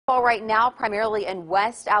rainfall right now primarily in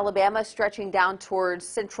West Alabama, stretching down towards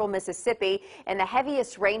central Mississippi, and the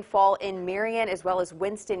heaviest rainfall in Marion as well as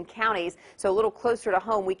Winston counties. So a little closer to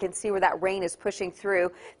home, we can see where that rain is pushing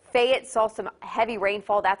through. Fayette saw some heavy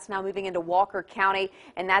rainfall. That's now moving into Walker County,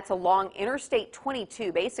 and that's along Interstate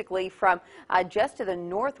 22, basically from just to the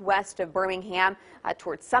northwest of Birmingham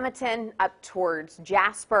towards Summerton, up towards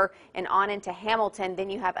Jasper, and on into Hamilton. Then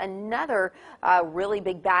you have another really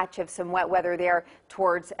big batch of some wet weather there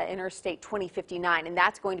towards Interstate 2059, and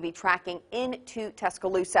that's going to be tracking into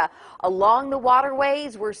Tuscaloosa. Along the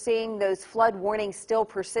waterways, we're seeing those flood warnings still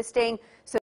persisting. So